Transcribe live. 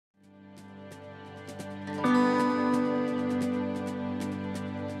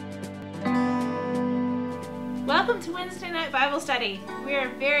to Wednesday Night Bible Study. We are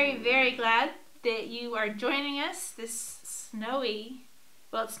very, very glad that you are joining us this snowy,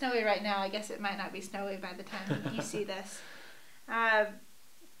 well, it's snowy right now. I guess it might not be snowy by the time you see this. I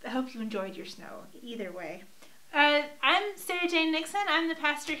hope you enjoyed your snow, either way. I'm Sarah Jane Nixon. I'm the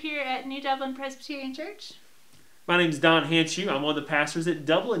pastor here at New Dublin Presbyterian Church. My name is Don Hanshew. I'm one of the pastors at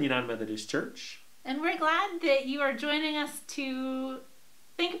Dublin United Methodist Church. And we're glad that you are joining us to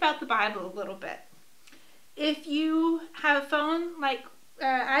think about the Bible a little bit. If you have a phone like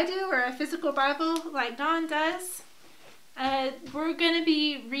I do, or a physical Bible like Don does, we're going to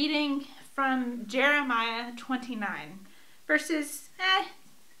be reading from Jeremiah 29, verses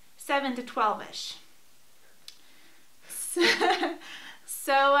 7 to 12-ish.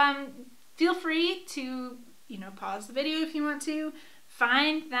 So feel free to, pause the video if you want to,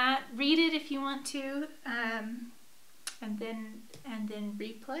 find that, read it if you want to, and then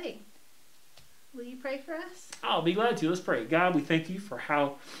replay. Will you pray for us? I'll be glad to. Let's pray. God, we thank you for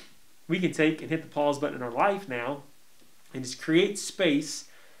how we can take and hit the pause button in our life now and just create space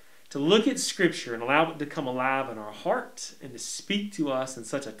to look at Scripture and allow it to come alive in our heart and to speak to us in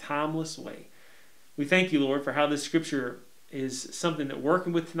such a timeless way. We thank you, Lord, for how this Scripture is something that we're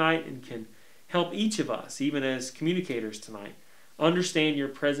working with tonight and can help each of us, even as communicators tonight, understand your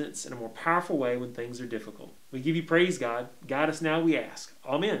presence in a more powerful way when things are difficult. We give you praise, God. Guide us now, we ask.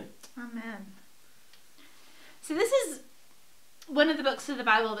 Amen. Amen. So this is one of the books of the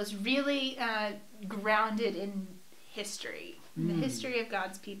Bible that's really grounded in history, in the history of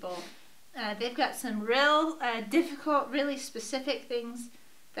God's people. They've got some real difficult, really specific things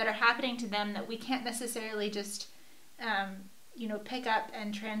that are happening to them that we can't necessarily just, pick up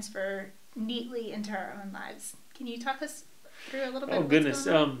and transfer neatly into our own lives. Can you talk us through a little bit? Oh, goodness.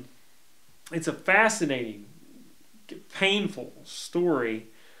 It's a fascinating, painful story.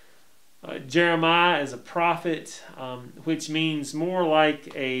 Jeremiah is a prophet, which means more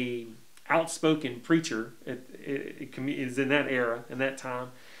like a outspoken preacher. It is in that era, in that time.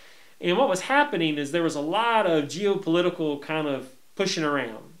 And what was happening is there was a lot of geopolitical kind of pushing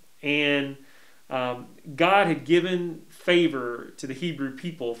around. And God had given favor to the Hebrew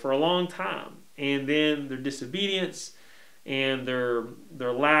people for a long time. And then their disobedience and their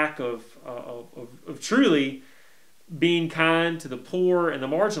lack of truly being kind to the poor and the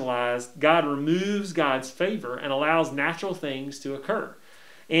marginalized, God removes God's favor and allows natural things to occur.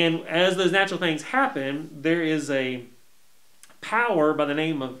 And as those natural things happen, there is a power by the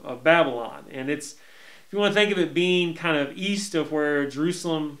name of Babylon. And it's, if you want to think of it being kind of east of where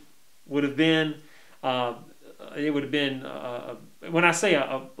Jerusalem would have been, it would have been, when I say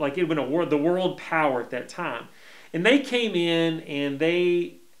it would have been the world power at that time. And they came in and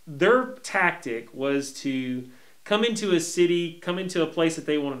their tactic was to come into a city, come into a place that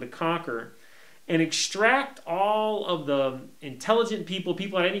they wanted to conquer, and extract all of the intelligent people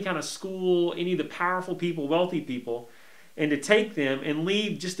at any kind of school, any of the powerful people, wealthy people, and to take them and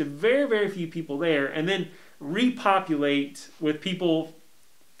leave just a very, very few people there, and then repopulate with people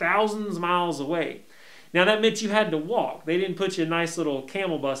thousands of miles away. Now that meant you had to walk. They didn't put you in nice little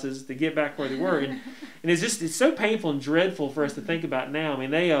camel buses to get back where they were. And it's so painful and dreadful for us to think about now. I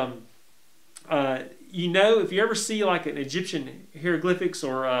mean, they if you ever see like an Egyptian hieroglyphics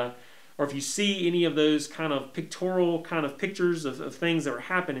or if you see any of those kind of pictorial kind of pictures of things that were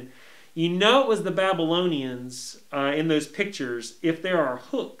happening, it was the Babylonians in those pictures if there are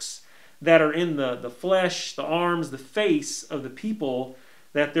hooks that are in the flesh, the arms, the face of the people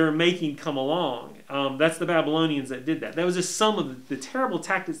that they're making come along. That's the Babylonians that did that. That was just some of the terrible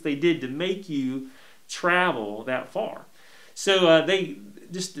tactics they did to make you travel that far. So they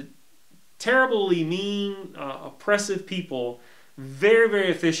just terribly mean, oppressive people, very, very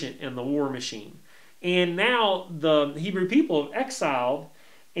efficient in the war machine. And now the Hebrew people have exiled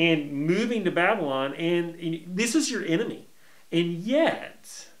and moving to Babylon, and this is your enemy. And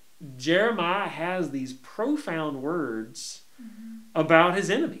yet, Jeremiah has these profound words about his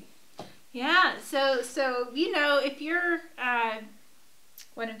enemy. Yeah, so if you're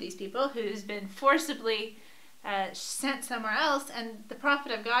one of these people who's been forcibly sent somewhere else and the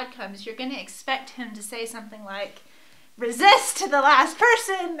prophet of God comes, you're going to expect him to say something like, resist to the last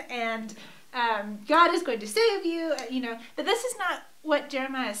person, and God is going to save you, But this is not what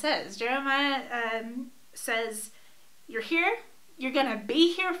Jeremiah says. Jeremiah says, you're here, you're going to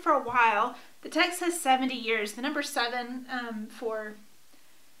be here for a while. The text says 70 years. The number 7 for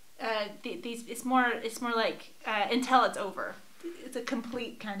these, it's more like until it's over. It's a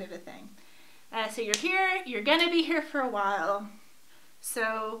complete kind of a thing. So you're here, you're going to be here for a while.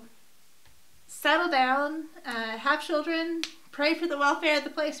 So settle down, have children, pray for the welfare of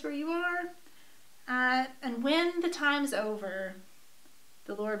the place where you are, And when the time's over,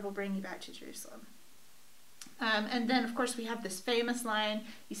 the Lord will bring you back to Jerusalem. And then, of course, we have this famous line.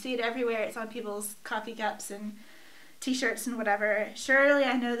 You see it everywhere. It's on people's coffee cups and T-shirts and whatever. Surely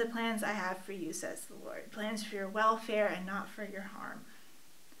I know the plans I have for you, says the Lord. Plans for your welfare and not for your harm.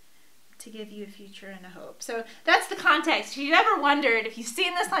 To give you a future and a hope. So that's the context. If you've ever wondered, if you've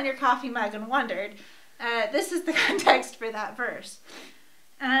seen this on your coffee mug and wondered, this is the context for that verse.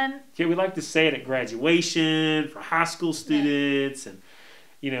 Yeah, we like to say it at graduation for high school students, and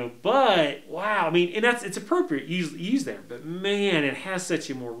but wow, I mean, and it's appropriate use there, but man, it has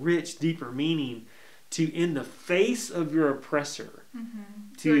such a more rich, deeper meaning to in the face of your oppressor.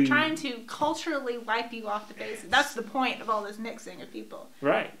 You're trying to culturally wipe you off the face. That's the point of all this mixing of people.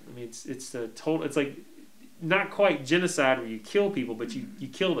 Right. I mean, it's the total. It's like not quite genocide where you kill people, but you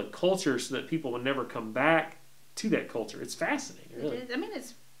kill the culture so that people will never come back to that culture. It's fascinating, really. It is. I mean,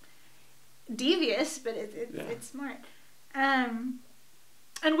 it's devious, but it's smart. And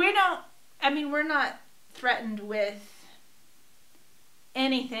we're not threatened with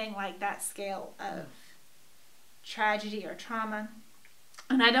anything like that scale of tragedy or trauma.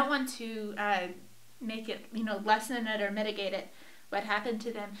 And I don't want to make it, lessen it or mitigate it, what happened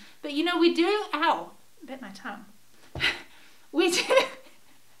to them. But, we do, ow, bit my tongue. We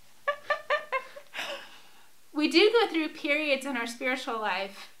do go through periods in our spiritual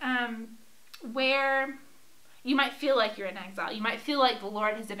life where you might feel like you're in exile. You might feel like the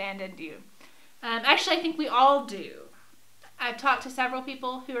Lord has abandoned you. Actually, I think we all do. I've talked to several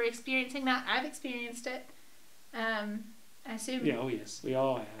people who are experiencing that. I've experienced it. I assume. Yeah, oh yes, we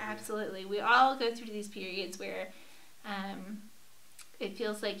all have. Absolutely. We all go through these periods where it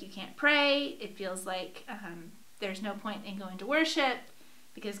feels like you can't pray. It feels like there's no point in going to worship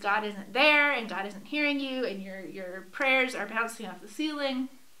because God isn't there and God isn't hearing you and your prayers are bouncing off the ceiling.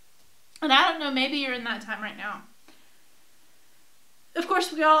 And I don't know, maybe you're in that time right now. Of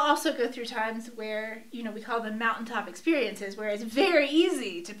course, we all also go through times where, we call them mountaintop experiences, where it's very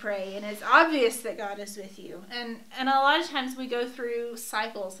easy to pray and it's obvious that God is with you. And a lot of times we go through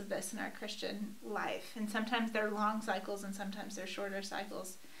cycles of this in our Christian life. And sometimes they're long cycles and sometimes they're shorter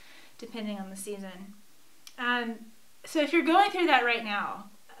cycles, depending on the season. So if you're going through that right now,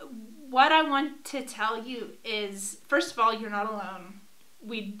 what I want to tell you is, first of all, you're not alone.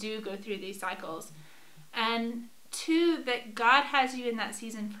 We do go through these cycles. And two, that God has you in that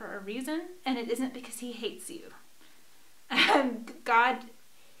season for a reason, and it isn't because he hates you. God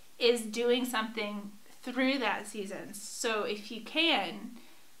is doing something through that season. So if you can,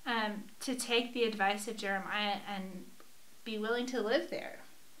 to take the advice of Jeremiah and be willing to live there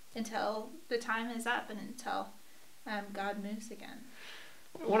until the time is up and until God moves again.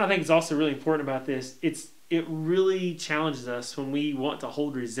 What I think is also really important about this, it really challenges us when we want to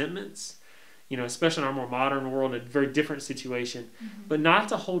hold resentments, especially in our more modern world, in a very different situation, but not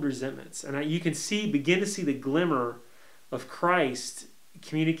to hold resentments. And you can begin to see the glimmer of Christ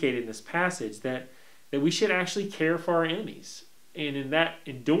communicated in this passage that we should actually care for our enemies. And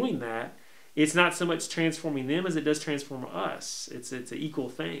in doing that, it's not so much transforming them as it does transform us. It's an equal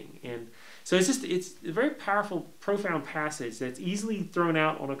thing. And so it's a very powerful, profound passage that's easily thrown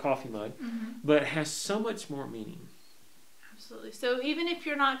out on a coffee mug, but has so much more meaning. Absolutely. So even if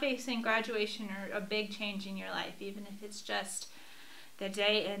you're not facing graduation or a big change in your life, even if it's just the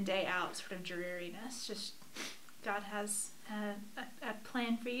day in, day out sort of dreariness, just God has a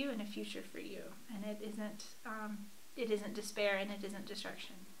plan for you and a future for you, and it isn't despair and it isn't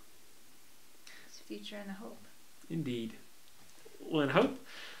destruction. It's a future and a hope. Indeed. Well, in hope,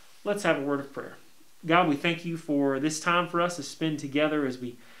 let's have a word of prayer. God, we thank you for this time for us to spend together as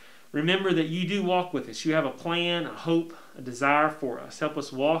we remember that you do walk with us. You have a plan, a hope, a desire for us. Help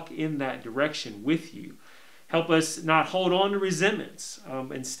us walk in that direction with you. Help us not hold on to resentments.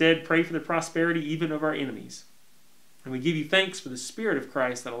 Instead, pray for the prosperity even of our enemies. And we give you thanks for the Spirit of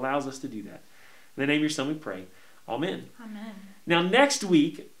Christ that allows us to do that. In the name of your Son we pray. Amen. Amen. Now, next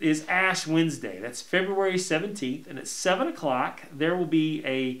week is Ash Wednesday. That's February 17th. And at 7 o'clock, there will be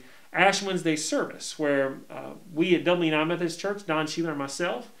a Ash Wednesday service where we at Dublin United Methodist Church, Don Sheeler and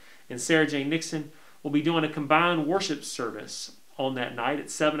myself, and Sarah Jane Nixon will be doing a combined worship service on that night at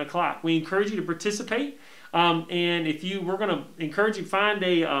 7 o'clock. We encourage you to participate. And we're going to encourage you to find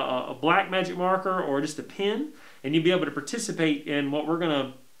a black magic marker or just a pen, and you'll be able to participate in what we're going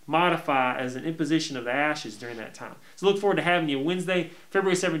to modify as an imposition of the ashes during that time. So look forward to having you Wednesday,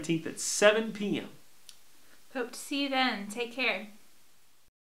 February 17th at 7 p.m. Hope to see you then. Take care.